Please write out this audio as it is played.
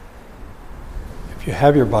If you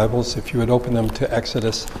have your Bibles, if you would open them to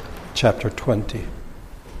Exodus chapter 20.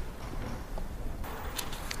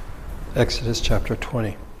 Exodus chapter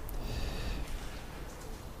 20.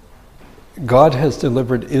 God has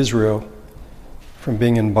delivered Israel from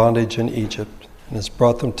being in bondage in Egypt and has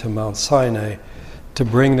brought them to Mount Sinai to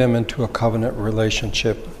bring them into a covenant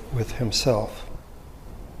relationship with Himself.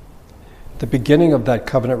 The beginning of that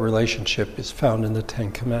covenant relationship is found in the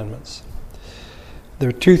Ten Commandments. There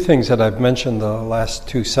are two things that I've mentioned the last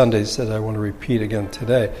two Sundays that I want to repeat again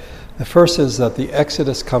today. The first is that the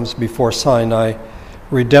Exodus comes before Sinai,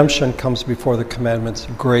 redemption comes before the commandments,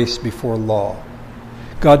 grace before law.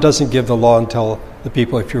 God doesn't give the law and tell the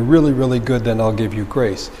people, if you're really, really good, then I'll give you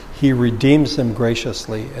grace. He redeems them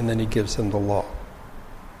graciously, and then He gives them the law.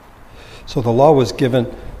 So the law was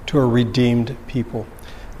given to a redeemed people.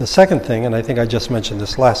 The second thing, and I think I just mentioned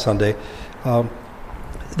this last Sunday,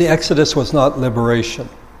 the Exodus was not liberation.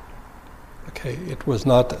 Okay, it was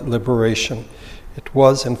not liberation. It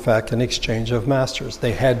was, in fact, an exchange of masters.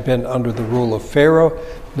 They had been under the rule of Pharaoh.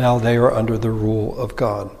 Now they are under the rule of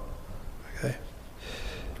God. Okay,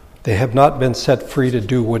 they have not been set free to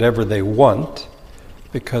do whatever they want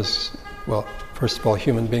because, well, first of all,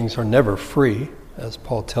 human beings are never free, as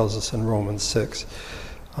Paul tells us in Romans 6.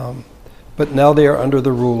 But now they are under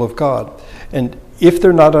the rule of God. And if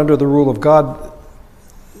they're not under the rule of God,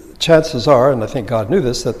 chances are, and I think God knew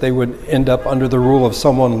this, that they would end up under the rule of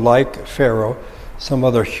someone like Pharaoh, some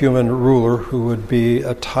other human ruler who would be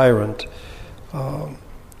a tyrant.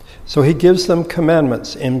 So He gives them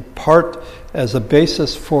commandments, in part as a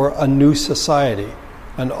basis for a new society,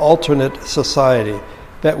 an alternate society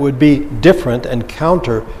that would be different and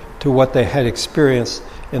counter to what they had experienced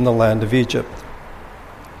in the land of Egypt.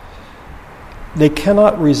 They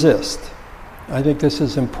cannot resist. I think this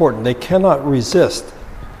is important. They cannot resist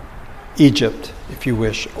Egypt, if you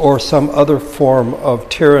wish, or some other form of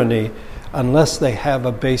tyranny unless they have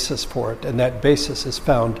a basis for it, and that basis is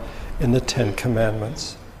found in the Ten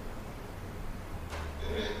Commandments.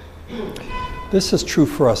 This is true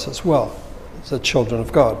for us as well, as the children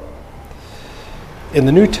of God. In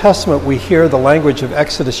the New Testament, we hear the language of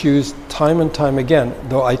Exodus used time and time again,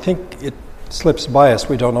 though I think it slips by us.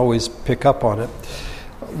 We don't always pick up on it.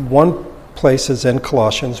 One place is in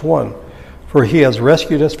Colossians 1. For He has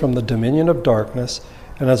rescued us from the dominion of darkness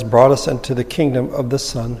and has brought us into the kingdom of the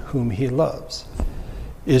Son whom He loves.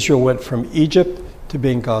 Israel went from Egypt to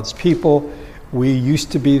being God's people. We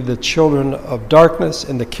used to be the children of darkness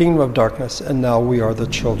in the kingdom of darkness, and now we are the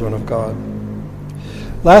children of God.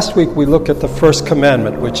 Last week we looked at the first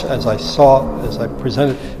commandment, which, as I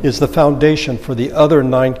presented, is the foundation for the other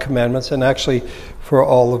 9 commandments and actually for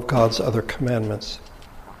all of God's other commandments.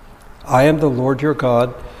 I am the Lord your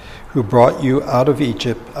God, who brought you out of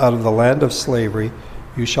Egypt, out of the land of slavery.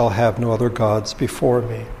 You shall have no other gods before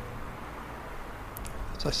me.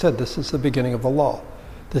 As I said, this is the beginning of the law.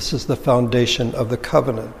 This is the foundation of the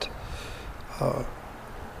covenant.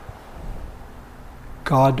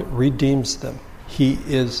 God redeems them. He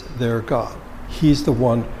is their God. He's the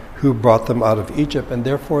one who brought them out of Egypt, and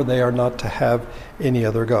therefore they are not to have any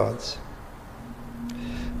other gods.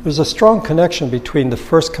 There's a strong connection between the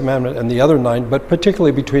first commandment and the other 9, but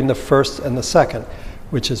particularly between the first and the second,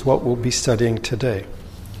 which is what we'll be studying today.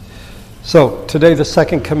 So, today the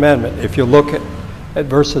second commandment, if you look at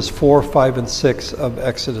verses 4, 5, and 6 of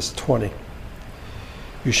Exodus 20.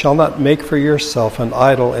 You shall not make for yourself an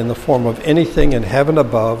idol in the form of anything in heaven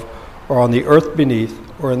above, or on the earth beneath,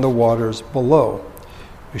 or in the waters below.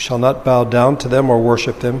 You shall not bow down to them or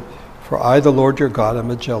worship them, for I, the Lord your God, am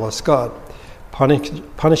a jealous God,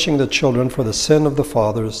 punishing the children for the sin of the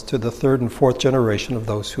fathers to the 3rd and 4th generation of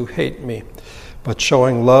those who hate me, but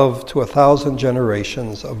showing love to 1,000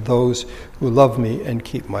 generations of those who love me and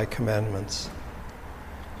keep my commandments.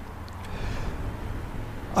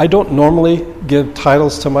 I don't normally give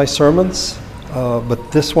titles to my sermons,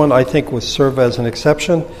 but this one I think would serve as an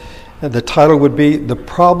exception. And the title would be The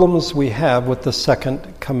Problems We Have with the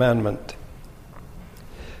Second Commandment.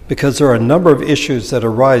 Because there are a number of issues that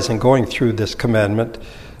arise in going through this commandment,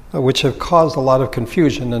 which have caused a lot of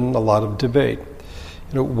confusion and a lot of debate.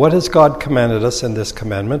 What has God commanded us in this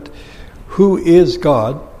commandment? Who is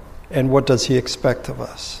God, and what does He expect of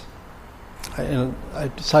us? And I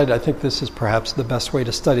decided I think this is perhaps the best way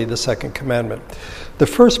to study the second commandment. The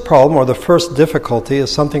first problem, or the first difficulty,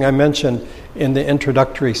 is something I mentioned in the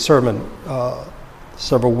introductory sermon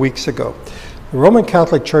several weeks ago. The Roman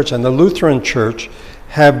Catholic Church and the Lutheran Church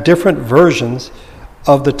have different versions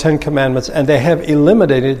of the 10 Commandments, and they have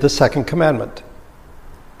eliminated the second commandment.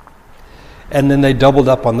 And then they doubled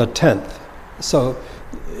up on the 10th. So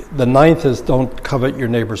the 9th is don't covet your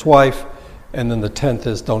neighbor's wife, And then the 10th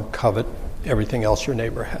is don't covet everything else your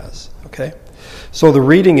neighbor has. Okay? So the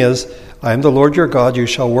reading is, I am the Lord your God, you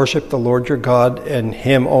shall worship the Lord your God, and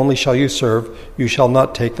him only shall you serve. You shall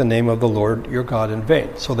not take the name of the Lord your God in vain.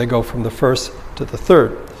 So they go from the first to the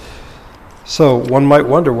third. So one might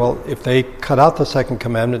wonder, well, if they cut out the second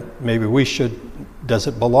commandment, maybe we should. Does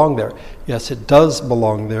it belong there? Yes, it does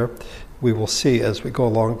belong there. We will see as we go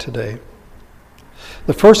along today.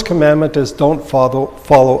 The first commandment is don't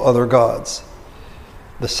follow other gods.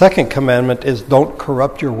 The second commandment is don't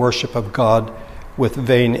corrupt your worship of God with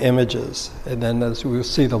vain images. And then, as we will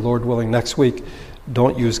see, the Lord willing, next week,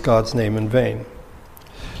 don't use God's name in vain.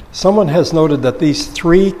 Someone has noted that these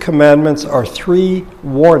 3 commandments are 3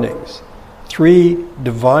 warnings, 3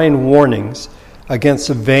 divine warnings against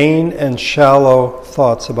vain and shallow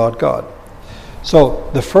thoughts about God. So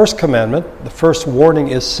the first commandment, the first warning,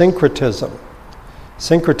 is syncretism.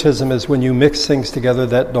 Syncretism is when you mix things together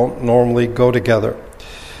that don't normally go together.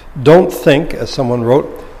 Don't think, as someone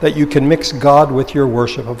wrote, that you can mix God with your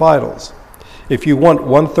worship of idols. If you want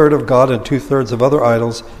 1/3 of God and 2/3 of other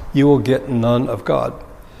idols, you will get none of God.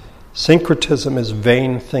 Syncretism is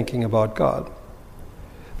vain thinking about God.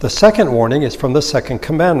 The second warning is from the second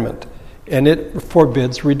commandment, and it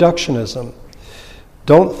forbids reductionism.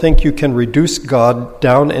 Don't think you can reduce God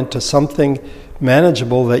down into something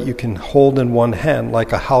manageable that you can hold in one hand,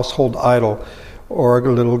 like a household idol or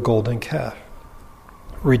a little golden calf.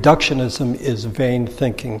 Reductionism is vain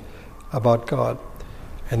thinking about God.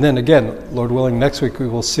 And then again, Lord willing, next week we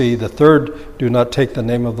will see the third, do not take the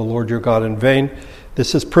name of the Lord your God in vain.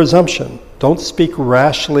 This is presumption. Don't speak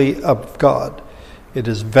rashly of God. It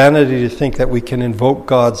is vanity to think that we can invoke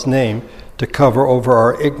God's name to cover over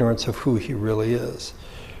our ignorance of who he really is.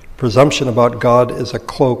 Presumption about God is a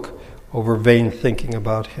cloak over vain thinking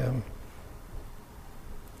about him.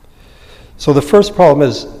 So the first problem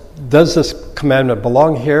is, does this commandment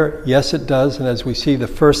belong here? Yes, it does. And as we see, the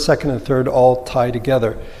first, second, and third all tie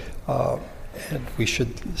together. And we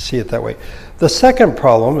should see it that way. The second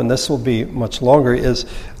problem, and this will be much longer, is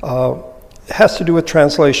has to do with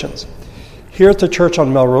translations. Here at the church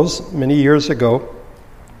on Melrose, many years ago,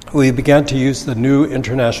 we began to use the New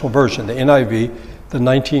International Version, the NIV, the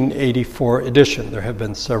 1984 edition. There have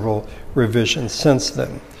been several revisions since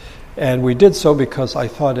then. And we did so because I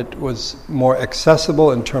thought it was more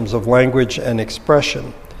accessible in terms of language and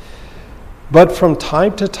expression. But from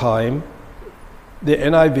time to time, the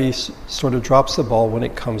NIV sort of drops the ball when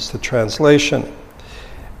it comes to translation.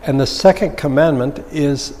 And the second commandment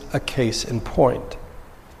is a case in point.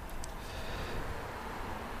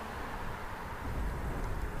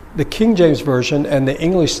 The King James Version and the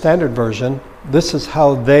English Standard Version, this is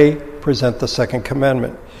how they present the second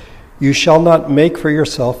commandment. You shall not make for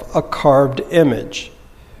yourself a carved image,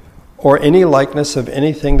 or any likeness of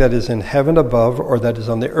anything that is in heaven above, or that is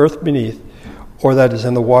on the earth beneath, or that is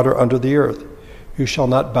in the water under the earth. You shall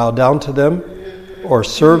not bow down to them, or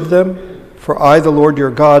serve them, for I, the Lord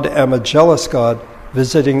your God, am a jealous God,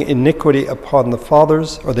 visiting iniquity upon the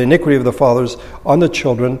fathers, or the iniquity of the fathers on the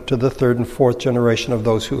children to the 3rd and 4th generation of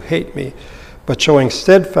those who hate me, but showing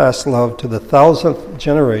steadfast love to the 1,000th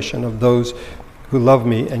generation of those who love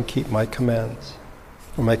me and keep my commands,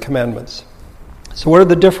 or my commandments. So what are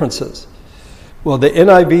the differences? Well, the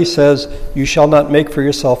NIV says, you shall not make for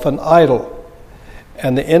yourself an idol.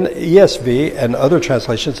 And the ESV and other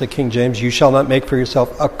translations, the King James, you shall not make for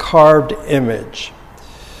yourself a carved image.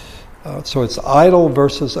 So it's idol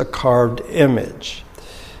versus a carved image.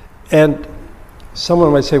 And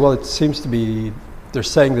someone might say, well, it seems to be they're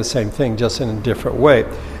saying the same thing, just in a different way.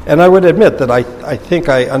 And I would admit that I think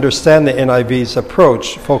I understand the NIV's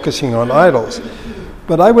approach, focusing on idols.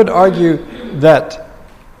 But I would argue that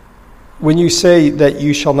when you say that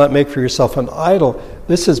you shall not make for yourself an idol,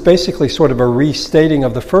 this is basically sort of a restating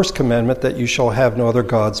of the first commandment, that you shall have no other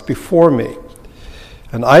gods before me.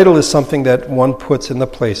 An idol is something that one puts in the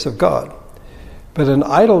place of God. But an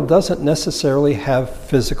idol doesn't necessarily have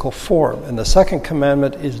physical form. And the second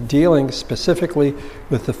commandment is dealing specifically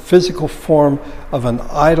with the physical form of an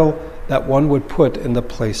idol that one would put in the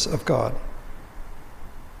place of God.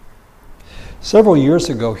 Several years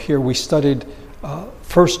ago here we studied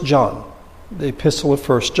 1 John, the epistle of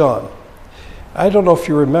 1 John. I don't know if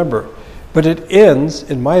you remember, but it ends,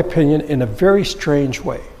 in my opinion, in a very strange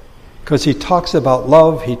way. Because he talks about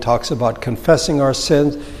love, he talks about confessing our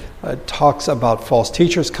sins, talks about false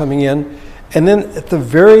teachers coming in. And then at the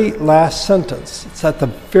very last sentence, it's at the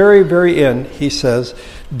very, very end, he says,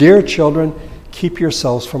 dear children, keep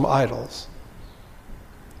yourselves from idols.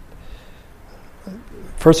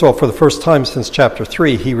 First of all, for the first time since chapter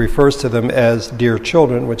 3, he refers to them as dear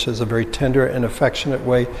children, which is a very tender and affectionate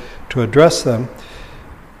way to address them.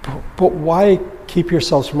 But why keep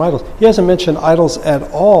yourselves from idols? He hasn't mentioned idols at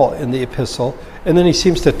all in the epistle, and then he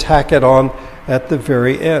seems to tack it on at the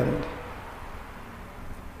very end.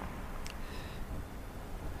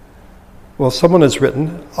 Well, someone has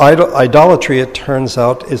written, idolatry, it turns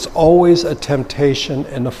out, is always a temptation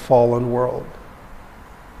in a fallen world.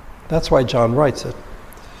 That's why John writes it.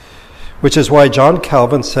 Which is why John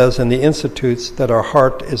Calvin says in the Institutes that our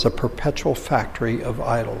heart is a perpetual factory of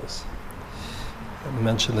idols. I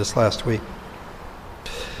mentioned this last week.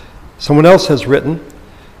 Someone else has written,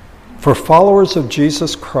 for followers of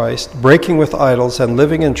Jesus Christ, breaking with idols and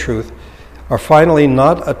living in truth are finally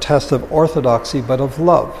not a test of orthodoxy but of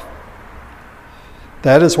love.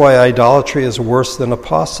 That is why idolatry is worse than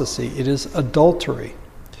apostasy. It is adultery.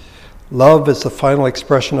 Love is the final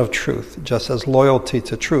expression of truth, just as loyalty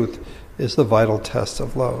to truth is the vital test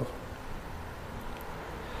of love.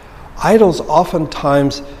 Idols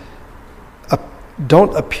oftentimes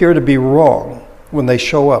don't appear to be wrong when they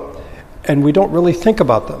show up, and we don't really think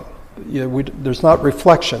about them. There's not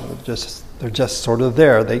reflection. They're just sort of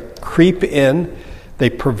there. They creep in.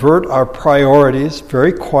 They pervert our priorities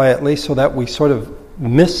very quietly so that we sort of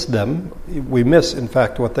miss them. We miss, in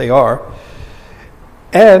fact, what they are.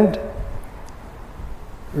 And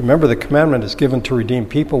remember, the commandment is given to redeem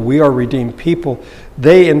people. We are redeemed people.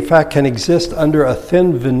 They, in fact, can exist under a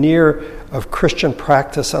thin veneer of Christian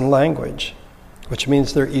practice and language, which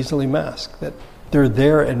means they're easily masked, that they're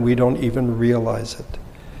there and we don't even realize it.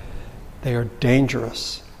 They are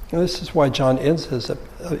dangerous. And this is why John ends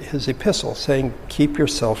his epistle saying, keep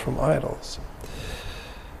yourself from idols.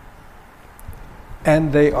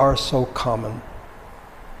 And they are so common.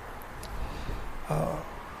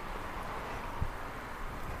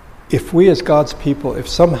 If we as God's people, if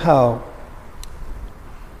somehow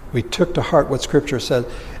we took to heart what Scripture says,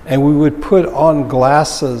 and we would put on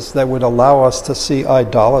glasses that would allow us to see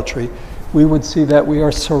idolatry, we would see that we are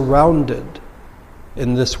surrounded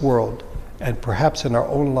in this world, and perhaps in our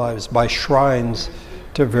own lives, by shrines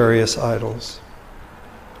to various idols.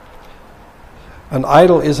 An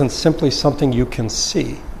idol isn't simply something you can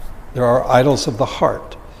see. There are idols of the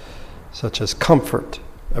heart, such as comfort,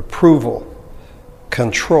 approval,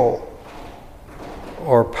 control,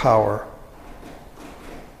 or power.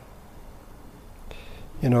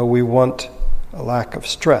 We want a lack of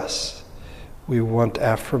stress. We want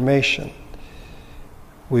affirmation.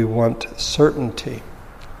 We want certainty.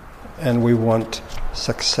 And we want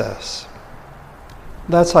success.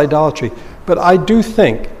 That's idolatry. But I do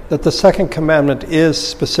think that the second commandment is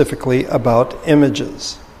specifically about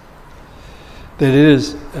images. That it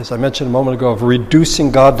is, as I mentioned a moment ago, of reducing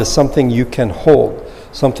God to something you can hold,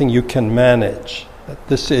 something you can manage. That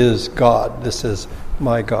this is God, this is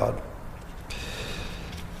my God.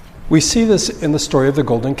 We see this in the story of the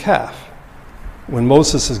golden calf. When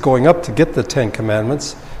Moses is going up to get the 10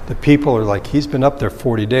 Commandments, the people are like, he's been up there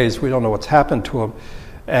 40 days, we don't know what's happened to him,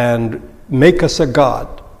 and make us a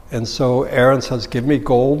god. And so Aaron says, give me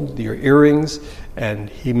gold, your earrings, and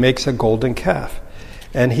he makes a golden calf.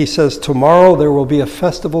 And he says, tomorrow there will be a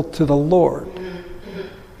festival to the Lord.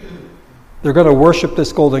 They're going to worship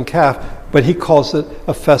this golden calf, but he calls it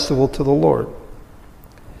a festival to the Lord.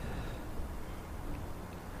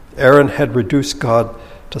 Aaron had reduced God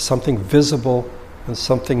to something visible and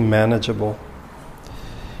something manageable.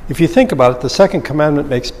 If you think about it, the second commandment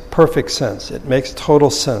makes perfect sense. It makes total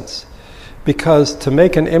sense. Because to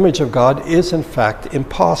make an image of God is in fact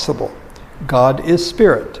impossible. God is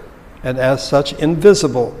spirit, and as such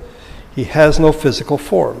invisible. He has no physical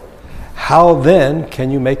form. How then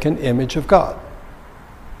can you make an image of God?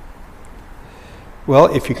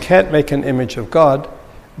 Well, if you can't make an image of God,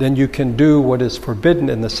 then you can do what is forbidden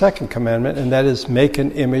in the second commandment, and that is make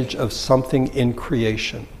an image of something in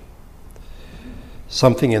creation.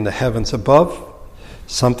 Something in the heavens above,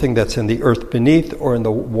 something that's in the earth beneath, or in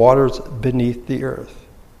the waters beneath the earth.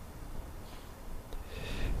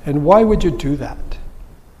 And why would you do that?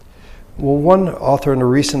 Well, one author in a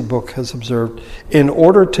recent book has observed, in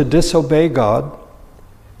order to disobey God,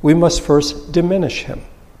 we must first diminish him.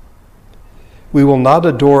 We will not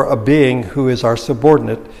adore a being who is our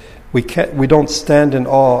subordinate. We don't stand in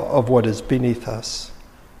awe of what is beneath us.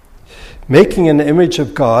 Making an image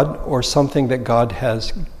of God, or something that God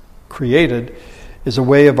has created, is a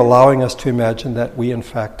way of allowing us to imagine that we in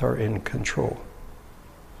fact are in control.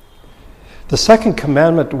 The second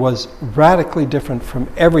commandment was radically different from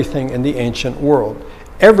everything in the ancient world.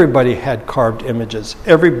 Everybody had carved images.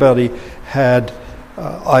 Everybody had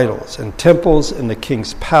idols and temples in the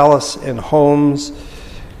king's palace and homes.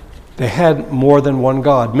 They had more than one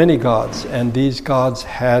God, many gods, and these gods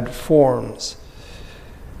had forms.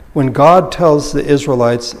 When God tells the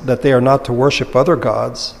Israelites that they are not to worship other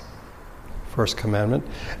gods, first commandment,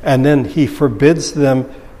 and then he forbids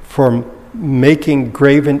them from making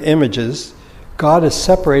graven images, God is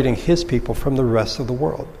separating his people from the rest of the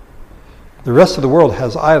world. The rest of the world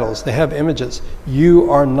has idols. They have images. You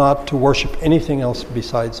are not to worship anything else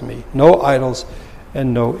besides me. No idols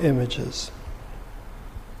and no images.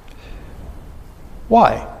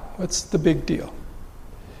 Why? What's the big deal?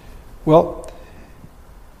 Well,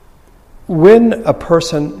 when a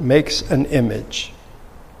person makes an image,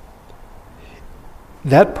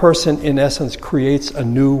 that person, in essence, creates a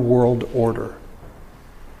new world order.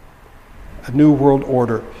 A new world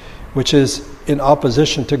order, which is in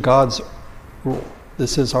opposition to God's rule.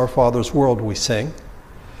 This is our Father's world, we sing.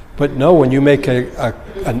 But no, when you make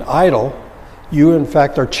an idol, you in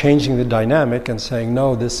fact are changing the dynamic and saying,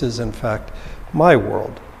 no, this is in fact my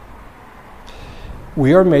world.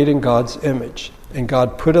 We are made in God's image, and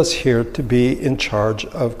God put us here to be in charge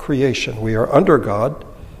of creation. We are under God,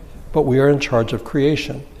 but we are in charge of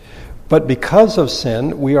creation. But because of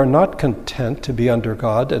sin, we are not content to be under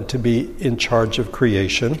God and to be in charge of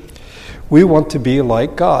creation. We want to be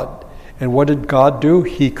like God. And what did God do?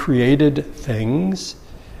 He created things.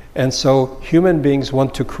 And so human beings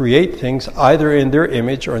want to create things either in their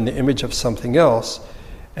image or in the image of something else.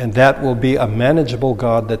 And that will be a manageable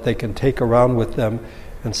God that they can take around with them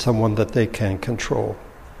and someone that they can control.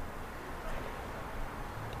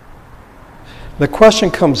 The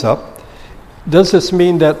question comes up, does this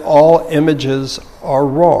mean that all images are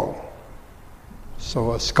wrong?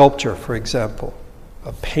 So a sculpture, for example,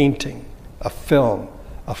 a painting, a film,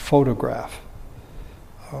 a photograph.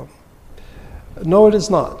 No, it is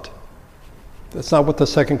not. That's not what the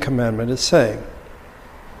second commandment is saying.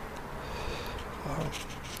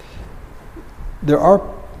 There are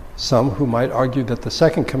some who might argue that the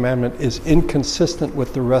second commandment is inconsistent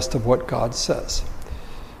with the rest of what God says.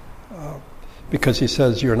 Because he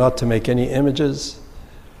says you're not to make any images.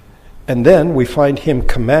 And then we find him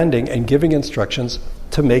commanding and giving instructions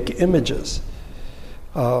to make images.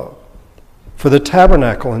 For the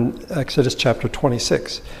tabernacle in Exodus chapter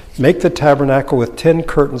 26, make the tabernacle with 10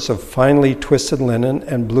 curtains of finely twisted linen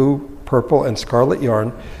and blue, purple, and scarlet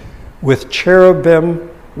yarn, with cherubim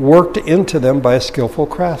worked into them by a skillful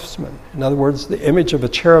craftsman. In other words, the image of a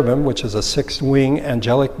cherubim, which is a six-wing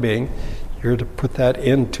angelic being, you're to put that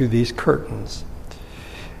into these curtains.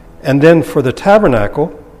 And then for the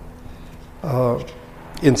tabernacle,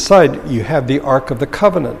 inside you have the Ark of the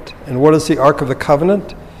Covenant. And what is the Ark of the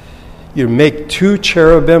Covenant? You make 2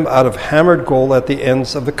 cherubim out of hammered gold at the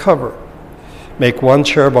ends of the cover. Make one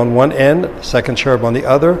cherub on one end, second cherub on the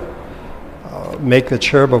other. Make the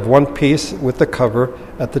cherub of one piece with the cover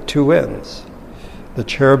at the 2 ends. The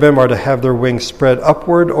cherubim are to have their wings spread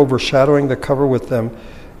upward, overshadowing the cover with them.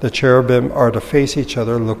 The cherubim are to face each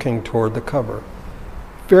other, looking toward the cover.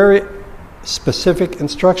 Very specific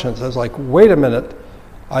instructions. I was like, wait a minute.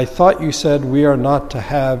 I thought you said we are not to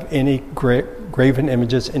have any graven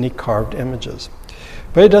images, any carved images.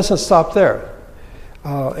 But it doesn't stop there.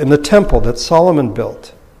 In the temple that Solomon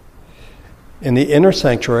built, in the inner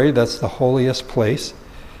sanctuary, that's the holiest place,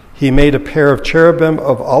 he made a pair of cherubim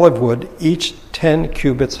of olive wood, each 10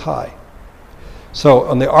 cubits high. So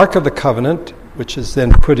on the Ark of the Covenant, which is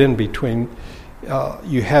then put in between,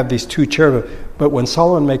 you have these 2 cherubim. But when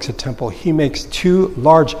Solomon makes a temple, he makes 2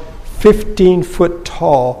 large 15-foot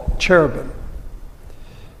tall cherubim.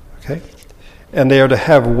 Okay? And they are to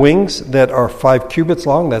have wings that are 5 cubits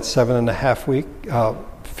long, that's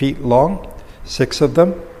 7.5 feet long, 6 of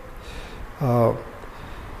them.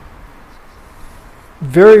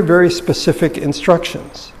 Very, very specific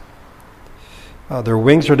instructions. Their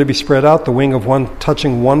wings are to be spread out, the wing of one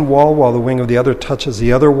touching one wall while the wing of the other touches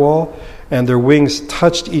the other wall, and their wings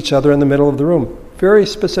touched each other in the middle of the room. Very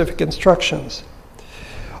specific instructions.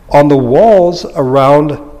 On the walls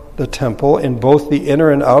around the temple, in both the inner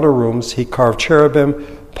and outer rooms, he carved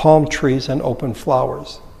cherubim, palm trees, and open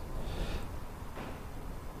flowers.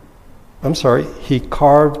 I'm sorry, he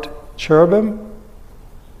carved cherubim?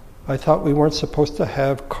 I thought we weren't supposed to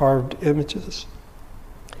have carved images.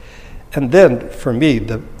 And then, for me,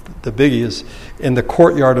 the biggie is in the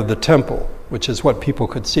courtyard of the temple, which is what people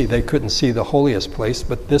could see. They couldn't see the holiest place,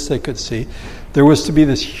 but this they could see. There was to be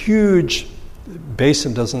this huge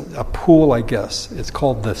basin, a pool, I guess. It's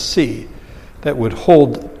called the sea, that would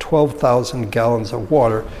hold 12,000 gallons of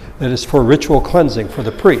water that is for ritual cleansing for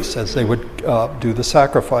the priests as they would do the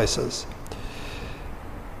sacrifices.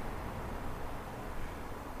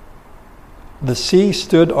 The sea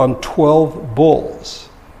stood on 12 bulls.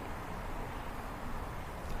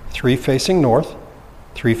 3 facing north,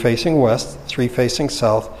 3 facing west, 3 facing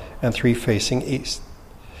south, and 3 facing east.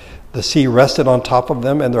 The sea rested on top of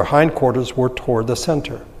them, and their hindquarters were toward the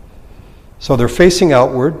center. So they're facing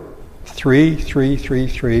outward, 3, 3, 3,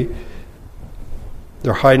 3.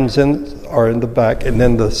 Their hinds are in the back, and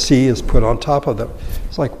then the sea is put on top of them.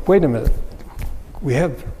 It's like, wait a minute, we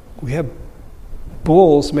have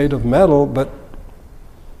bulls made of metal, but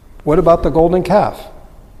what about the golden calf?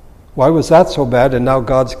 Why was that so bad? And now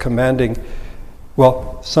God's commanding.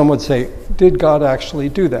 Well, some would say, did God actually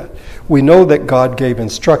do that? We know that God gave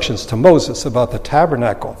instructions to Moses about the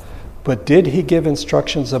tabernacle, but did he give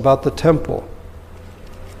instructions about the temple?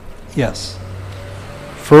 Yes.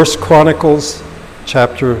 1 Chronicles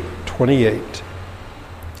chapter 28.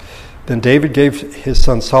 Then David gave his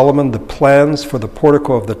son Solomon the plans for the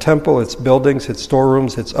portico of the temple, its buildings, its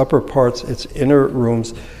storerooms, its upper parts, its inner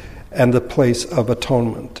rooms, and the place of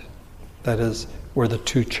atonement. That is where the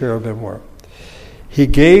 2 cherubim were. He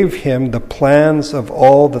gave him the plans of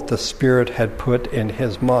all that the Spirit had put in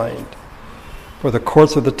his mind, for the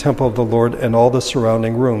courts of the temple of the Lord and all the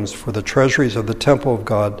surrounding rooms, for the treasuries of the temple of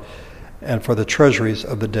God, and for the treasuries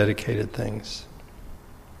of the dedicated things.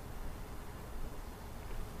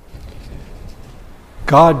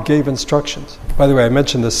 God gave instructions. By the way, I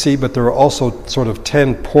mentioned the sea, but there are also sort of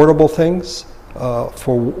 10 portable things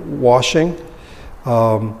for washing,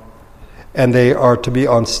 and they are to be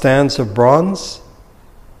on stands of bronze.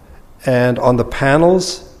 And on the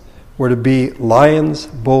panels were to be lions,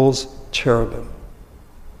 bulls, cherubim.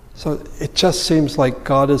 So it just seems like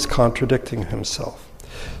God is contradicting himself.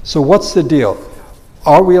 So what's the deal?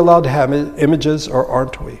 Are we allowed to have images or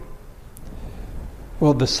aren't we?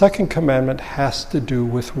 Well, the second commandment has to do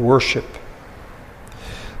with worship.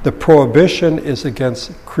 The prohibition is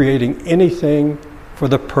against creating anything for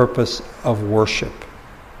the purpose of worship.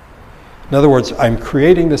 In other words, I'm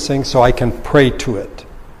creating this thing so I can pray to it,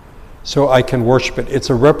 so I can worship it. It's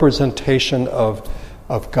a representation of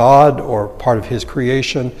God or part of his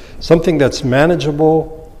creation, something that's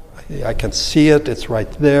manageable. I can see it, it's right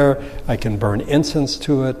there. I can burn incense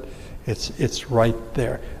to it. It's right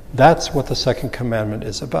there. That's what the second commandment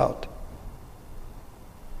is about.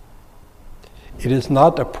 It is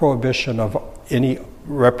not a prohibition of any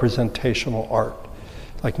representational art.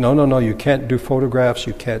 Like, no, you can't do photographs,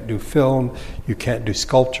 you can't do film, you can't do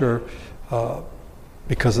sculpture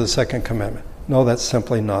because of the second commandment. No, that's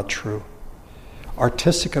simply not true.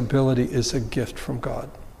 Artistic ability is a gift from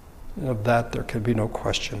God. And of that there can be no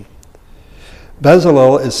question.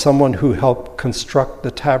 Bezalel is someone who helped construct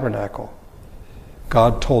the tabernacle.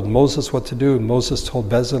 God told Moses what to do, and Moses told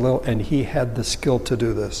Bezalel, and he had the skill to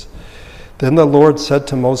do this. Then the Lord said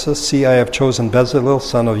to Moses, "See, I have chosen Bezalel,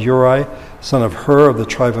 son of Uri, son of Hur of the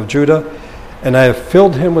tribe of Judah, and I have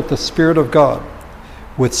filled him with the Spirit of God,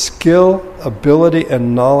 with skill, ability,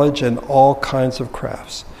 and knowledge in all kinds of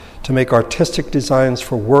crafts, to make artistic designs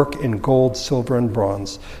for work in gold, silver, and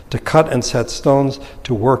bronze, to cut and set stones,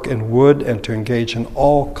 to work in wood, and to engage in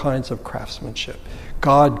all kinds of craftsmanship."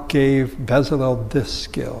 God gave Bezalel this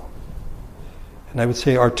skill. And I would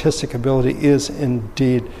say artistic ability is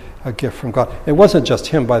indeed a gift from God. It wasn't just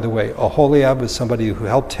him, by the way. Aholiab is somebody who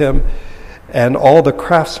helped him, and all the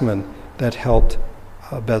craftsmen that helped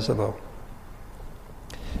Bezalel.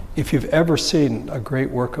 If you've ever seen a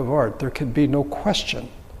great work of art, there can be no question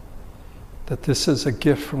that this is a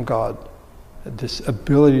gift from God, this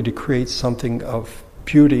ability to create something of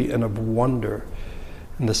beauty and of wonder.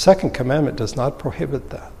 And the second commandment does not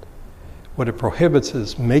prohibit that. What it prohibits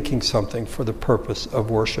is making something for the purpose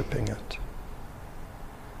of worshiping it.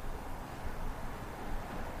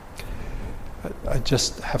 I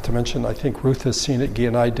just have to mention, I think Ruth has seen it, Guy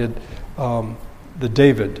and I did, the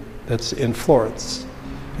David that's in Florence.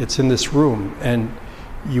 It's in this room, and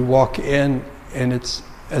you walk in, and it's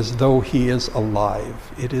as though he is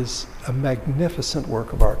alive. It is a magnificent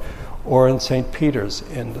work of art. Or in St. Peter's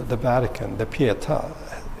in the Vatican, the Pietà.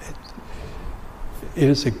 It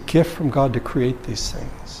is a gift from God to create these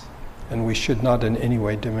things, and we should not in any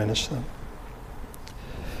way diminish them.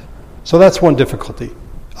 So that's one difficulty.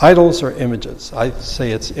 Idols are images. I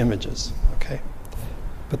say it's images, okay?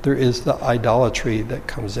 But there is the idolatry that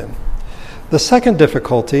comes in. The second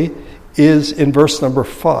difficulty is in verse number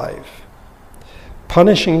 5,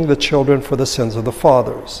 punishing the children for the sins of the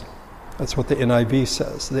fathers. That's what the NIV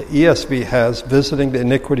says. The ESV has visiting the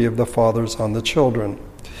iniquity of the fathers on the children.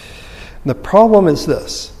 And the problem is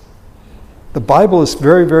this. The Bible is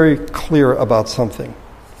very, very clear about something.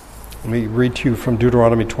 Let me read to you from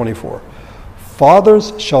Deuteronomy 24.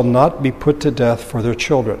 "Fathers shall not be put to death for their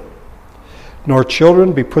children, nor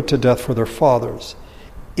children be put to death for their fathers.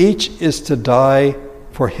 Each is to die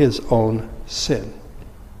for his own sin.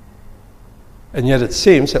 And yet it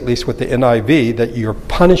seems, at least with the NIV, that you're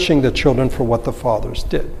punishing the children for what the fathers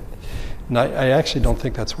did. And I actually don't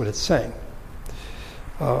think that's what it's saying.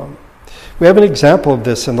 We have an example of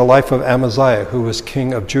this in the life of Amaziah, who was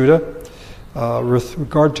king of Judah, with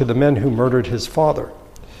regard to the men who murdered his father.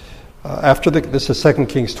 This is 2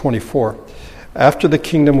 Kings 24. After the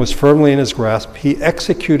kingdom was firmly in his grasp, he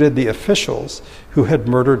executed the officials who had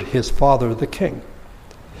murdered his father, the king.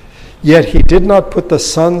 Yet he did not put the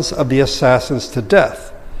sons of the assassins to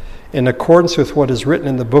death, in accordance with what is written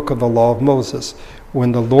in the book of the law of Moses,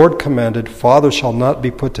 when the Lord commanded, fathers shall not be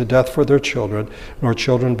put to death for their children, nor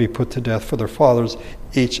children be put to death for their fathers.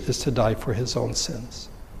 Each is to die for his own sins.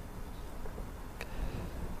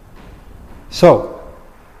 So,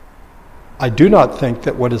 I do not think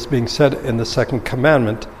that what is being said in the second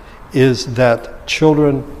commandment is that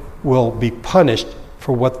children will be punished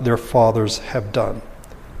for what their fathers have done.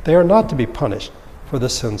 They are not to be punished for the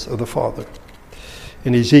sins of the father.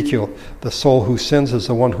 In Ezekiel, the soul who sins is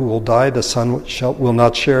the one who will die. The son will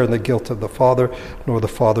not share in the guilt of the father, nor the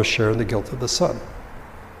father share in the guilt of the son.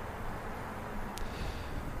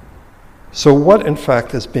 So what, in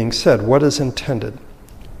fact, is being said? What is intended?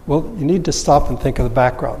 Well, you need to stop and think of the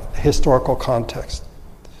background, the historical context.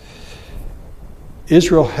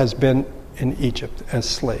 Israel has been in Egypt as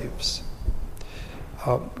slaves.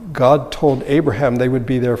 God told Abraham they would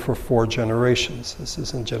be there for 4 generations. This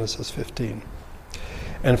is in Genesis 15.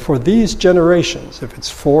 And for these generations, if it's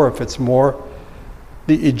 4, if it's more,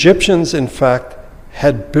 the Egyptians, in fact,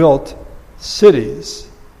 had built cities.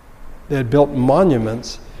 They had built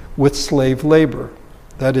monuments with slave labor.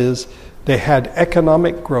 That is, they had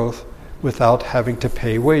economic growth without having to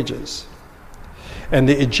pay wages. And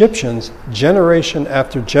the Egyptians, generation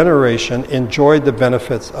after generation, enjoyed the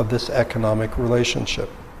benefits of this economic relationship.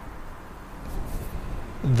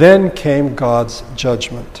 Then came God's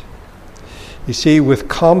judgment. You see, with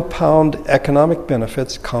compound economic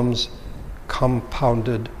benefits comes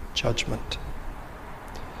compounded judgment.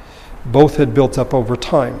 Both had built up over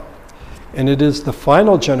time. And it is the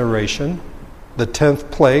final generation, the 10th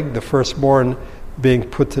plague, the firstborn being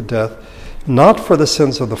put to death, not for the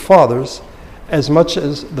sins of the fathers, as much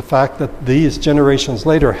as the fact that these generations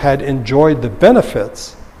later had enjoyed the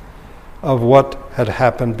benefits of what had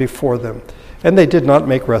happened before them. And they did not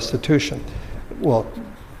make restitution. Well,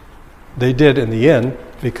 they did in the end,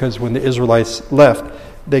 because when the Israelites left,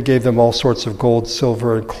 they gave them all sorts of gold,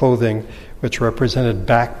 silver, and clothing, which represented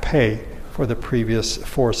back pay for the previous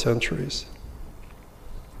 4 centuries.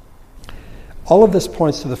 All of this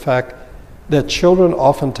points to the fact that children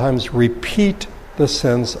oftentimes repeat the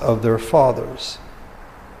sins of their fathers.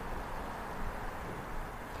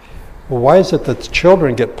 Well, why is it that the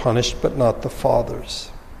children get punished but not the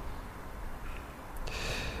fathers?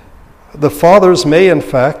 The fathers may, in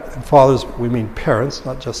fact, and fathers, we mean parents,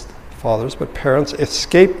 not just fathers, but parents,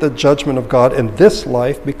 escape the judgment of God in this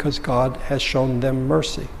life because God has shown them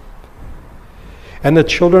mercy. And the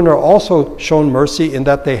children are also shown mercy in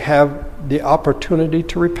that they have the opportunity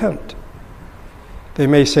to repent. They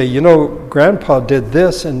may say, Grandpa did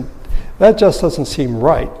this, and that just doesn't seem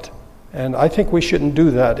right. And I think we shouldn't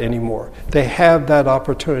do that anymore. They have that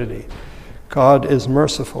opportunity. God is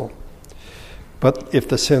merciful. But if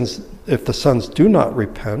the sons do not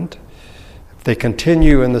repent, if they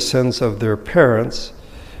continue in the sins of their parents,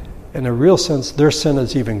 in a real sense, their sin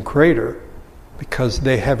is even greater because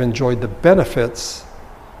they have enjoyed the benefits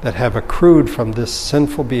that have accrued from this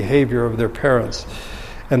sinful behavior of their parents,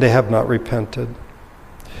 and they have not repented.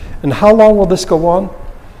 And how long will this go on?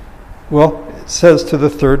 Well, it says to the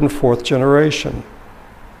 3rd and 4th generation.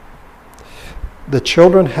 The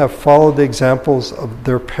children have followed the examples of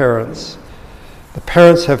their parents. The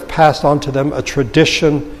parents have passed on to them a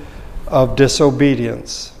tradition of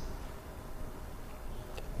disobedience.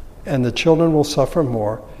 And the children will suffer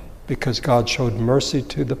more because God showed mercy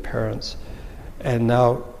to the parents, and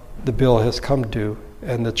now the bill has come due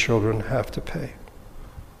and the children have to pay.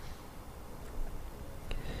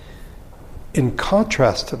 In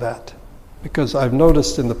contrast to that, because I've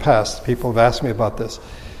noticed in the past, people have asked me about this,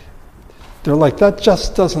 they're like, that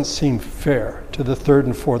just doesn't seem fair to the 3rd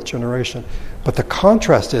and 4th generation. But the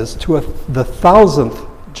contrast is to the 1000th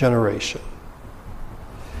generation.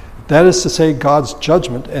 That is to say, God's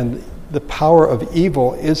judgment and the power of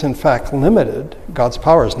evil is in fact limited. God's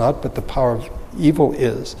power is not, but the power of evil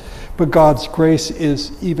is. But God's grace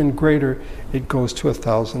is even greater. It goes to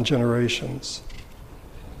 1,000 generations.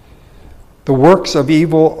 The works of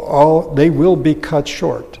evil, they will be cut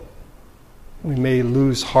short. We may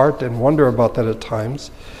lose heart and wonder about that at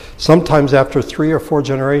times, sometimes after 3 or 4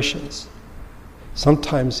 generations.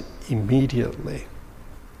 sometimes immediately.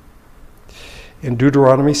 In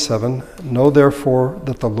Deuteronomy 7, know therefore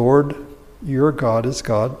that the Lord your God is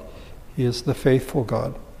God. He is the faithful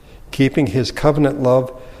God, keeping his covenant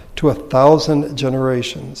love to 1,000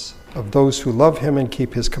 generations of those who love him and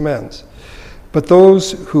keep his commands. But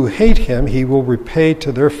those who hate him he will repay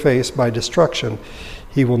to their face by destruction.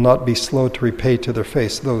 He will not be slow to repay to their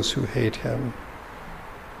face those who hate him.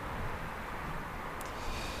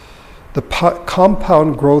 The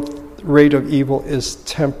compound growth rate of evil is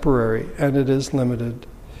temporary and it is limited.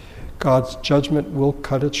 God's judgment will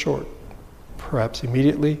cut it short, perhaps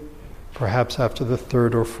immediately, perhaps after the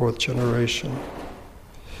third or fourth generation.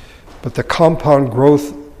 But the compound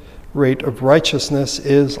growth rate of righteousness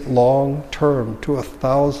is long-term, to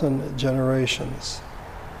 1,000 generations.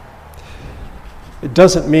 It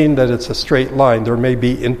doesn't mean that it's a straight line. There may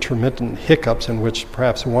be intermittent hiccups in which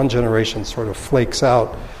perhaps one generation sort of flakes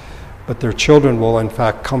out, but their children will in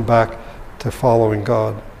fact come back to following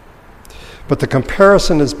God. But the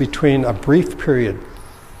comparison is between a brief period,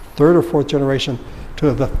 third or fourth generation,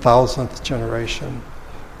 to the 1,000th generation.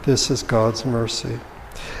 This is God's mercy.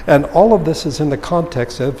 And all of this is in the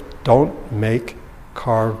context of don't make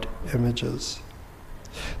carved images.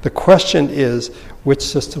 The question is, which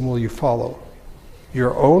system will you follow?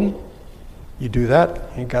 Your own? You do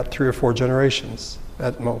that, you got 3 or 4 generations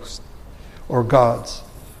at most. Or God's,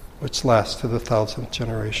 which lasts to the 1,000th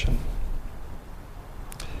generation.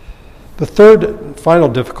 The third and final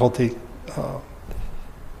difficulty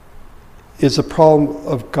is a problem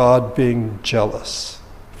of God being jealous.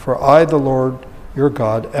 For I, the Lord your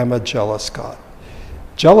God, am a jealous God.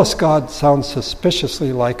 Jealous God sounds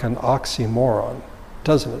suspiciously like an oxymoron,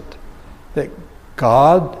 doesn't it? That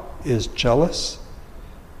God is jealous.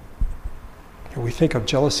 We think of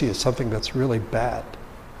jealousy as something that's really bad.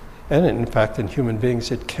 And in fact, in human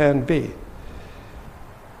beings, it can be.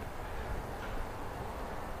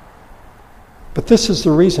 But this is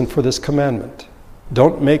the reason for this commandment.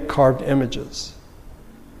 Don't make carved images.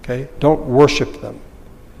 Okay? Don't worship them.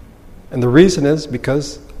 And the reason is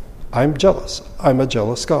because I'm jealous. I'm a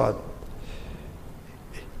jealous God.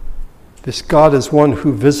 This God is one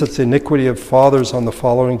who visits the iniquity of fathers on the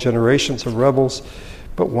following generations of rebels,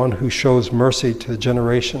 but one who shows mercy to the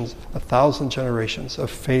generations, 1,000 generations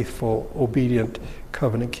of faithful, obedient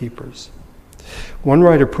covenant keepers. One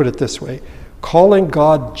writer put it this way: calling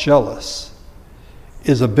God jealous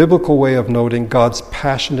is a biblical way of noting God's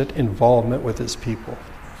passionate involvement with his people.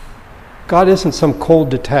 God isn't some cold,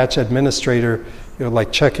 detached administrator,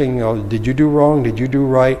 like checking, did you do wrong, did you do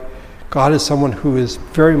right? God is someone who is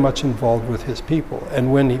very much involved with his people.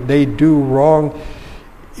 And when they do wrong,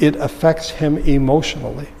 it affects him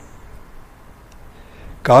emotionally.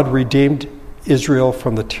 God redeemed Israel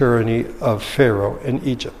from the tyranny of Pharaoh in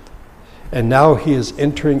Egypt. And now he is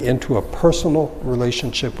entering into a personal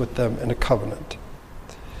relationship with them in a covenant.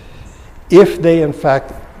 If they in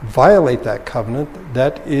fact violate that covenant,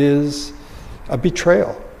 that is a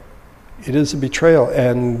betrayal. It is a betrayal,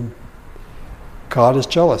 and God is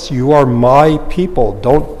jealous. You are my people.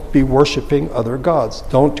 Don't be worshiping other gods.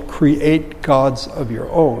 Don't create gods of your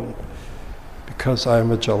own, because I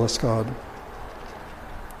am a jealous God.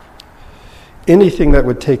 Anything that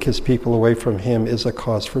would take his people away from him is a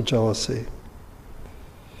cause for jealousy.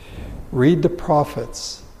 Read the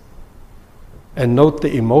prophets and note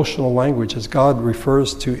the emotional language as God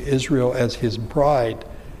refers to Israel as his bride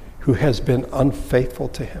who has been unfaithful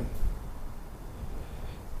to him.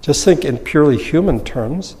 Just think in purely human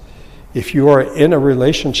terms. If you are in a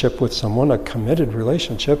relationship with someone, a committed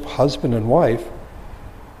relationship, husband and wife,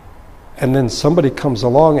 and then somebody comes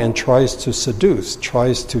along and tries to seduce,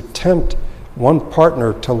 tries to tempt one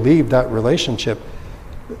partner to leave that relationship,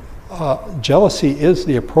 jealousy is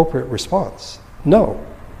the appropriate response. No,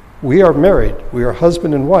 we are married. We are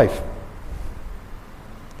husband and wife.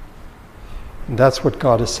 And that's what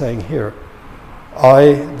God is saying here.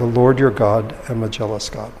 I, the Lord your God, am a jealous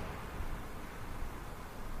God.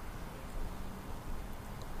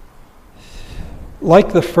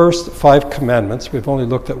 Like the first 5 commandments, we've only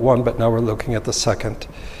looked at one, but now we're looking at the second.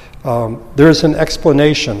 There is an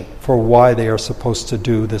explanation for why they are supposed to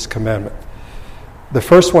do this commandment. The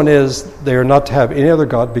first one is they are not to have any other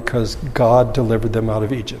God because God delivered them out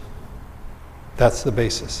of Egypt. That's the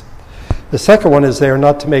basis. The second one is they are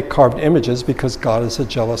not to make carved images because God is a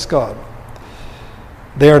jealous God.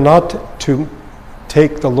 They are not to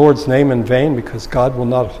take the Lord's name in vain because God will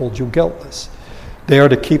not hold you guiltless. They are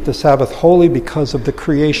to keep the Sabbath holy because of the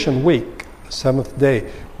creation week. The 7th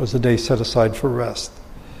day was a day set aside for rest.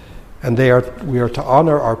 And we are to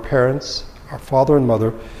honor our parents, our father and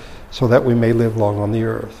mother, so that we may live long on the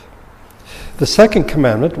earth. The second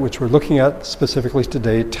commandment, which we're looking at specifically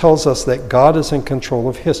today, tells us that God is in control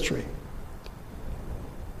of history.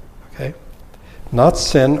 Okay? Not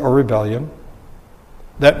sin or rebellion.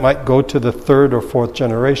 That might go to the third or fourth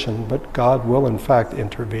generation, but God will in fact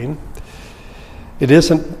intervene.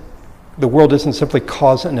 The world isn't simply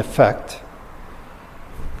cause and effect,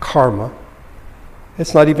 karma.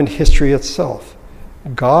 It's not even history itself.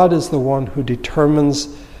 God is the one who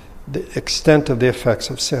determines the extent of the effects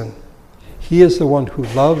of sin. He is the one who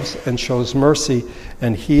loves and shows mercy,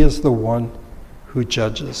 and He is the one who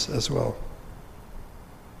judges as well.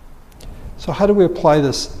 So how do we apply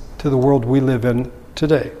this to the world we live in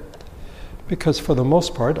today? Because for the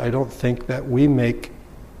most part, I don't think that we make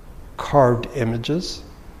carved images,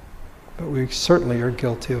 but we certainly are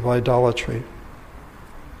guilty of idolatry.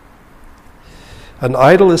 An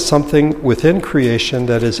idol is something within creation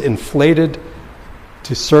that is inflated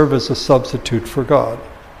to serve as a substitute for God.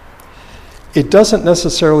 It doesn't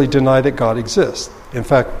necessarily deny that God exists. In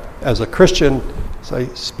fact, as a Christian, as I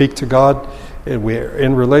speak to God, and we're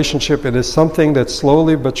in relationship, it is something that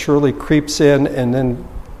slowly but surely creeps in and then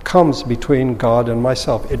comes between God and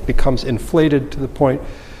myself. It becomes inflated to the point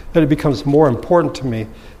that it becomes more important to me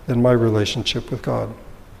than my relationship with God.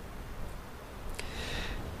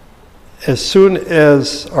 As soon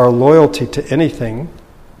as our loyalty to anything,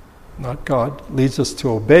 not God, leads us to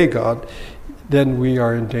obey God, then we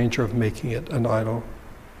are in danger of making it an idol.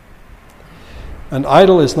 An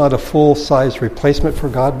idol is not a full-size replacement for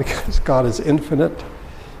God because God is infinite.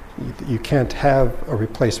 You can't have a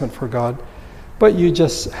replacement for God, but you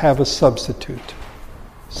just have a substitute,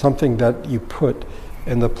 something that you put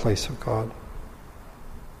in the place of God.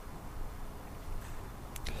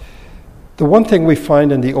 The one thing we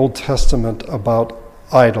find in the Old Testament about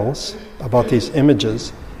idols, about these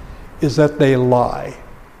images, is that they lie.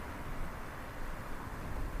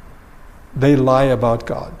 They lie about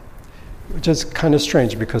God, which is kind of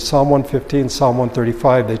strange because Psalm 115, Psalm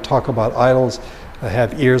 135, they talk about idols that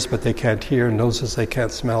have ears but they can't hear, noses they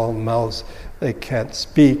can't smell, mouths they can't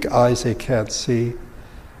speak, eyes they can't see.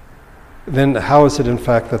 Then how is it in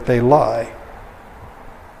fact that they lie?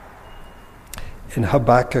 In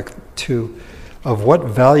Habakkuk 2, of what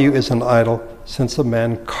value is an idol since a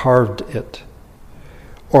man carved it,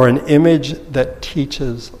 or an image that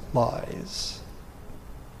teaches lies?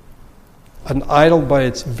 An idol by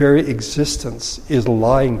its very existence is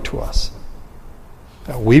lying to us.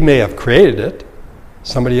 Now, we may have created it.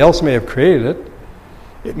 Somebody else may have created it.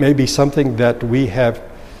 It may be something that we have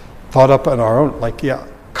thought up on our own, like,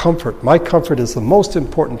 comfort. My comfort is the most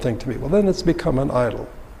important thing to me. Well, then it's become an idol.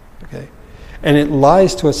 Okay? And it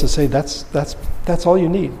lies to us to say that's all you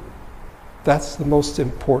need. That's the most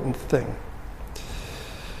important thing.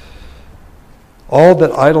 All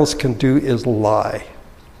that idols can do is lie,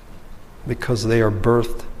 because they are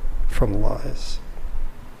birthed from lies.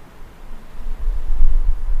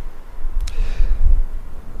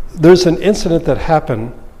 There's an incident that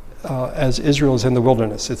happened as Israel is in the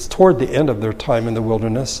wilderness. It's toward the end of their time in the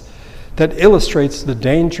wilderness that illustrates the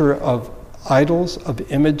danger of idols,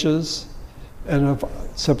 of images, and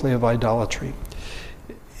simply of idolatry.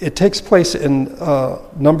 It takes place in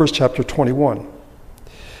Numbers chapter 21.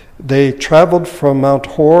 They traveled from Mount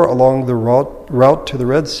Hor along the route to the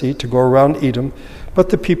Red Sea to go around Edom, but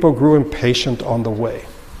the people grew impatient on the way.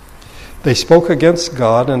 They spoke against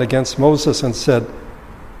God and against Moses and said,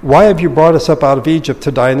 "Why have you brought us up out of Egypt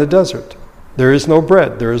to die in the desert? There is no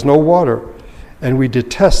bread, there is no water, and we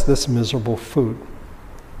detest this miserable food."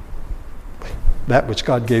 That which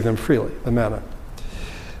God gave them freely, the manna.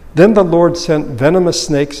 Then the Lord sent venomous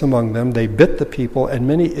snakes among them. They bit the people, and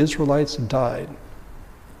many Israelites died.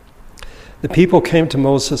 The people came to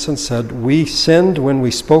Moses and said, "We sinned when we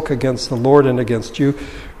spoke against the Lord and against you.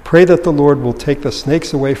 Pray that the Lord will take the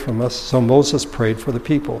snakes away from us." So Moses prayed for the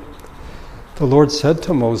people. The Lord said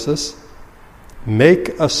to Moses,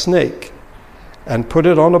 "Make a snake and put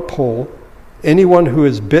it on a pole. Anyone who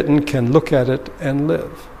is bitten can look at it and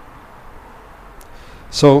live."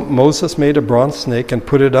 So Moses made a bronze snake and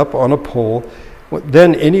put it up on a pole.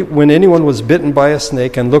 Then when anyone was bitten by a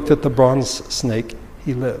snake and looked at the bronze snake,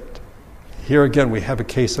 he lived. Here again we have a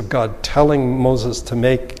case of God telling Moses to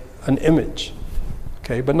make an image,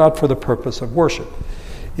 okay, but not for the purpose of worship.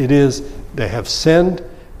 It is, they have sinned,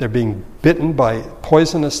 they're being bitten by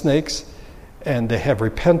poisonous snakes, and they have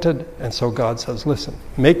repented, and so God says, listen,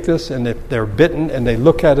 make this, and if they're bitten and they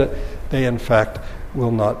look at it, they in fact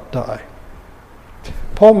will not die.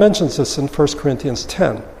 Paul mentions this in 1 Corinthians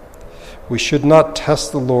 10. We should not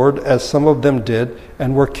test the Lord as some of them did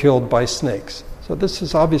and were killed by snakes. So this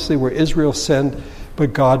is obviously where Israel sinned,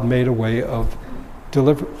 but God made a way of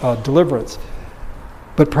deliverance.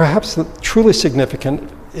 But perhaps the truly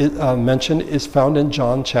significant mention is found in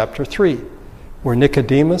John chapter 3, where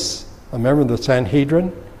Nicodemus, a member of the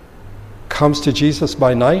Sanhedrin, comes to Jesus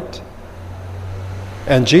by night,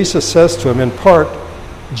 and Jesus says to him in part,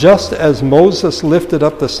 "Just as Moses lifted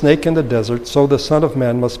up the snake in the desert, so the Son of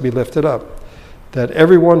Man must be lifted up, that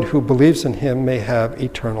everyone who believes in him may have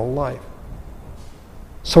eternal life."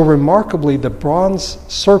 So remarkably, the bronze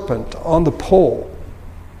serpent on the pole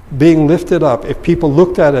being lifted up, if people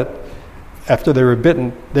looked at it after they were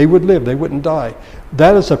bitten, they would live, they wouldn't die.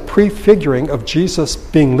 That is a prefiguring of Jesus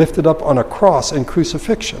being lifted up on a cross in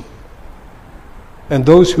crucifixion. And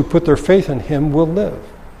those who put their faith in him will live.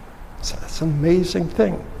 So that's an amazing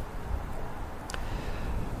thing.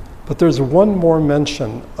 But there's one more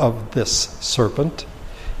mention of this serpent.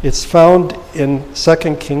 It's found in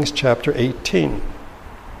 2 Kings chapter 18.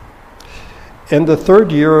 In the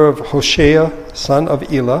 3rd year of Hoshea, son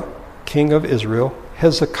of Elah, king of Israel,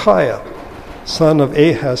 Hezekiah, son of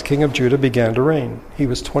Ahaz, king of Judah, began to reign. He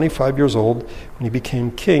was 25 years old when he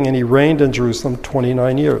became king, and he reigned in Jerusalem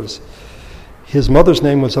 29 years. His mother's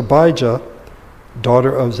name was Abijah,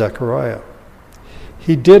 daughter of Zechariah.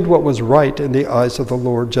 He did what was right in the eyes of the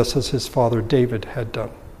Lord, just as his father David had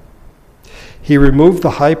done. He removed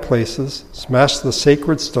the high places, smashed the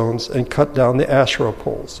sacred stones, and cut down the Asherah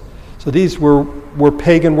poles. So these were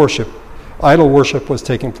pagan worship. Idol worship was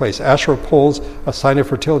taking place. Asherah poles, a sign of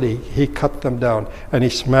fertility, he cut them down, and he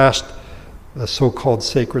smashed the so-called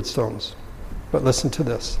sacred stones. But listen to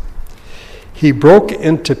this. He broke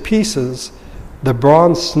into pieces the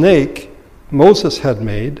bronze snake Moses had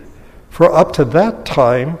made, for up to that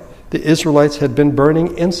time the Israelites had been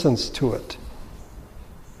burning incense to it.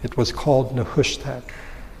 It was called Nehushtan.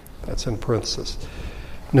 That's in parentheses.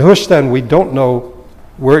 Nehushtan, we don't know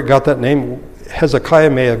where it got that name. Hezekiah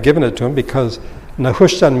may have given it to him because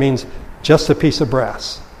Nehushtan means just a piece of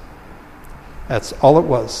brass. That's all it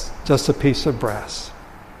was, just a piece of brass.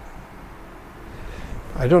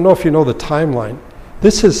 I don't know if you know the timeline.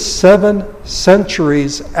 This is 7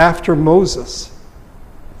 centuries after Moses.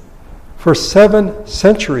 For 7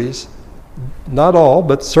 centuries, not all,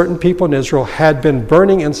 but certain people in Israel had been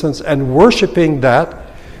burning incense and worshiping that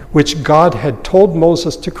which God had told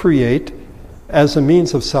Moses to create as a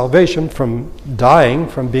means of salvation from dying,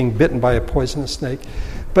 from being bitten by a poisonous snake.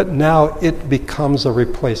 But now it becomes a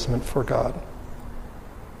replacement for God.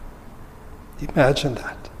 Imagine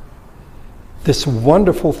that. This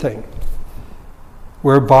wonderful thing,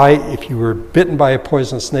 whereby if you were bitten by a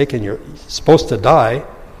poisonous snake and you're supposed to die,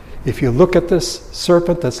 if you look at this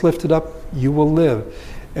serpent that's lifted up, you will live.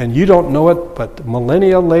 And you don't know it, but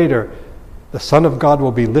millennia later, the Son of God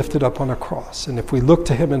will be lifted up on a cross. And if we look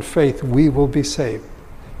to him in faith, we will be saved.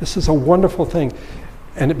 This is a wonderful thing.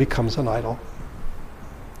 And it becomes an idol.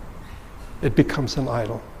 It becomes an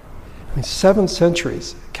idol. I mean, 7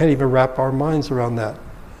 centuries. Can't even wrap our minds around that.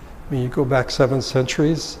 I mean, you go back 7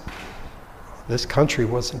 centuries, this country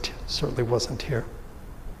certainly wasn't here.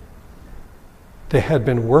 They had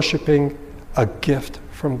been worshiping a gift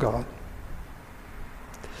from God.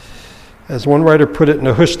 As one writer put it,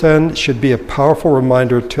 Nehushtan should be a powerful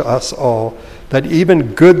reminder to us all that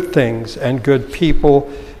even good things and good people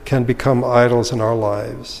can become idols in our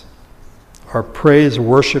lives. Our praise,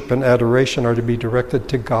 worship, and adoration are to be directed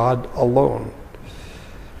to God alone.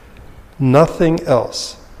 Nothing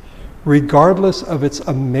else, regardless of its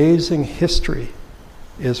amazing history,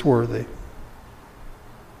 is worthy.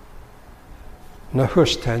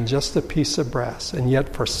 Nehushtan, just a piece of brass, and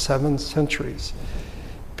yet for 7 centuries,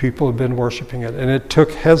 people have been worshiping it. And it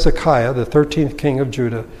took Hezekiah, the 13th king of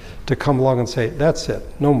Judah, to come along and say, that's it,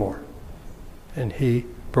 no more. And he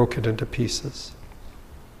broke it into pieces.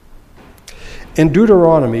 In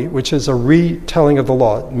Deuteronomy, which is a retelling of the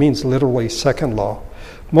law, it means literally second law,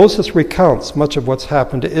 Moses recounts much of what's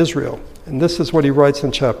happened to Israel. And this is what he writes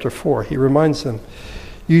in chapter 4. He reminds them,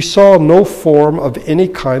 "You saw no form of any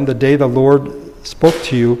kind the day the Lord spoke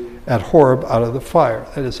to you at Horeb out of the fire,"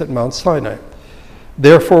 that is at Mount Sinai.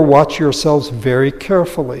 "Therefore watch yourselves very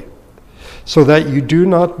carefully, so that you do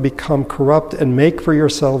not become corrupt and make for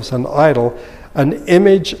yourselves an idol, an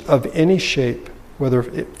image of any shape, whether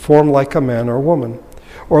it form like a man or woman,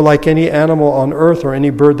 or like any animal on earth or any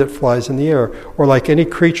bird that flies in the air, or like any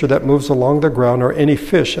creature that moves along the ground or any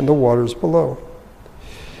fish in the waters below.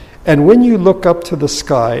 And when you look up to the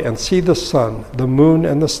sky and see the sun, the moon,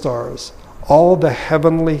 and the stars, all the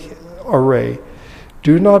heavenly array,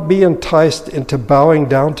 do not be enticed into bowing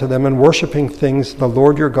down to them and worshiping things the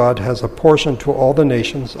Lord your God has apportioned to all the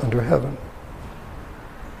nations under heaven."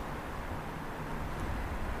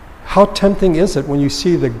 How tempting is it when you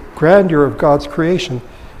see the grandeur of God's creation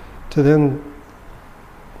to then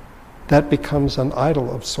that becomes an idol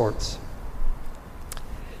of sorts.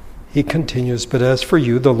 He continues, but as for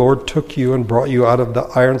you, the Lord took you and brought you out of the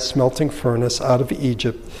iron smelting furnace, out of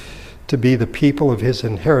Egypt, to be the people of his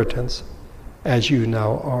inheritance, as you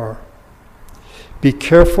now are. Be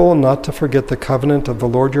careful not to forget the covenant of the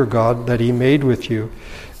Lord your God that he made with you.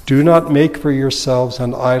 Do not make for yourselves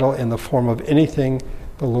an idol in the form of anything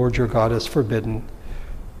the Lord your God has forbidden,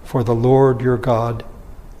 for the Lord your God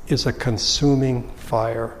is a consuming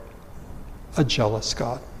fire, a jealous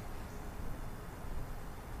God.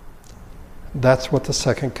 That's what the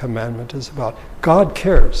second commandment is about. God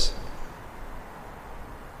cares.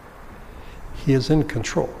 He is in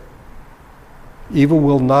control. Evil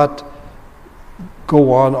will not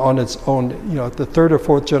go on its own. At the third or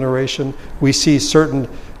fourth generation, we see certain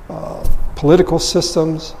political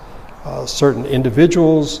systems, certain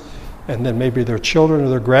individuals, and then maybe their children or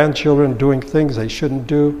their grandchildren doing things they shouldn't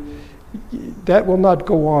do. That will not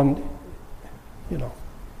go on,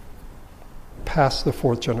 past the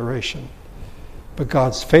fourth generation. But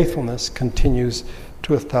God's faithfulness continues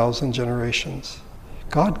to 1,000 generations.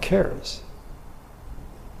 God cares.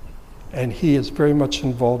 And he is very much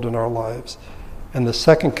involved in our lives. And the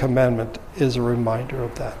second commandment is a reminder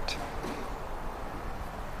of that.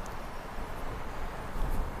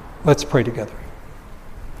 Let's pray together.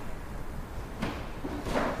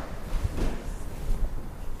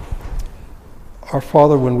 Our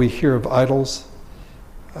Father, when we hear of idols,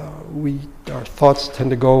 our thoughts tend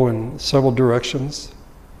to go in several directions.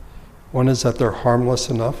 One is that they're harmless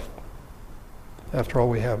enough. After all,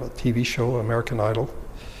 we have a TV show, American Idol.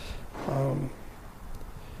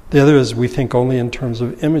 The other is we think only in terms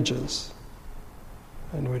of images,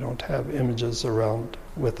 and we don't have images around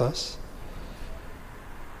with us.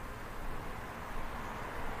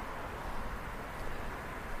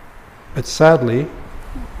 But sadly,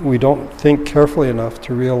 we don't think carefully enough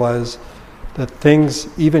to realize that things,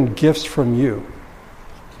 even gifts from you,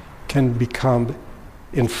 can become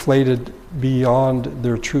inflated beyond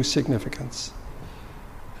their true significance.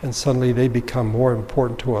 And suddenly they become more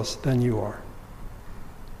important to us than you are.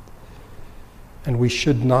 And we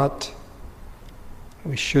should not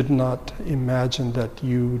imagine that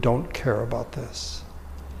you don't care about this.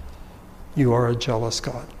 You are a jealous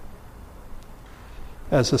God.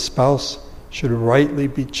 As a spouse should rightly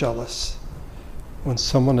be jealous when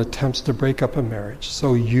someone attempts to break up a marriage,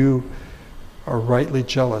 so you are rightly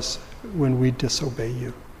jealous when we disobey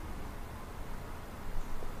you.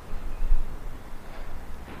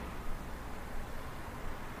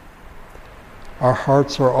 Our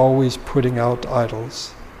hearts are always putting out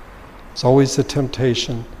idols. It's always the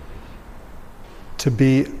temptation to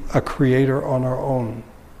be a creator on our own,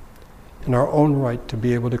 in our own right, to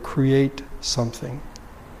be able to create something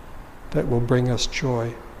that will bring us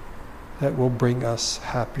joy, that will bring us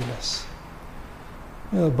happiness.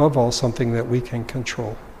 Above all, something that we can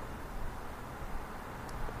control.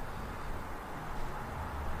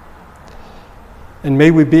 And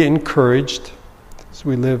may we be encouraged, as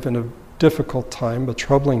we live in a difficult time, a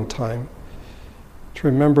troubling time, to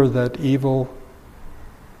remember that evil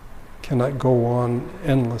cannot go on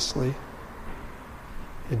endlessly.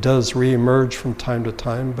 It does reemerge from time to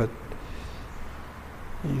time, but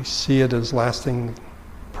you see it as lasting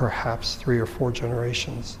perhaps 3 or 4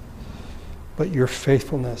 generations. But your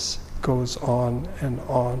faithfulness goes on and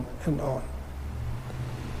on and on.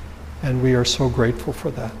 And we are so grateful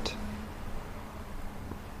for that.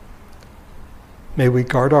 May we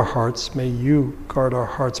guard our hearts, may you guard our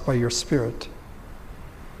hearts by your Spirit,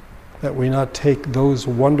 that we not take those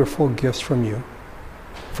wonderful gifts from you,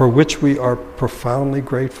 for which we are profoundly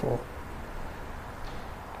grateful,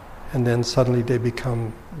 and then suddenly they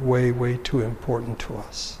become way, way too important to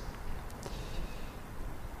us.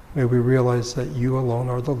 May we realize that you alone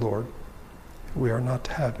are the Lord. We are not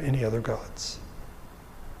to have any other gods.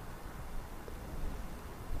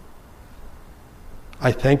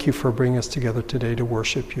 I thank you for bringing us together today to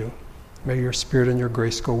worship you. May your Spirit and your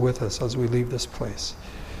grace go with us as we leave this place.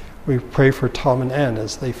 We pray for Tom and Ann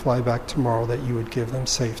as they fly back tomorrow, that you would give them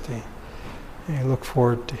safety. And I look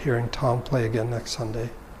forward to hearing Tom play again next Sunday.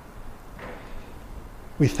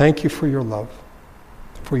 We thank you for your love,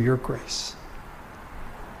 for your grace,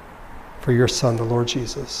 for your Son, the Lord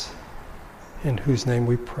Jesus, in whose name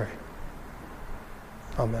we pray.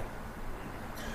 Amen.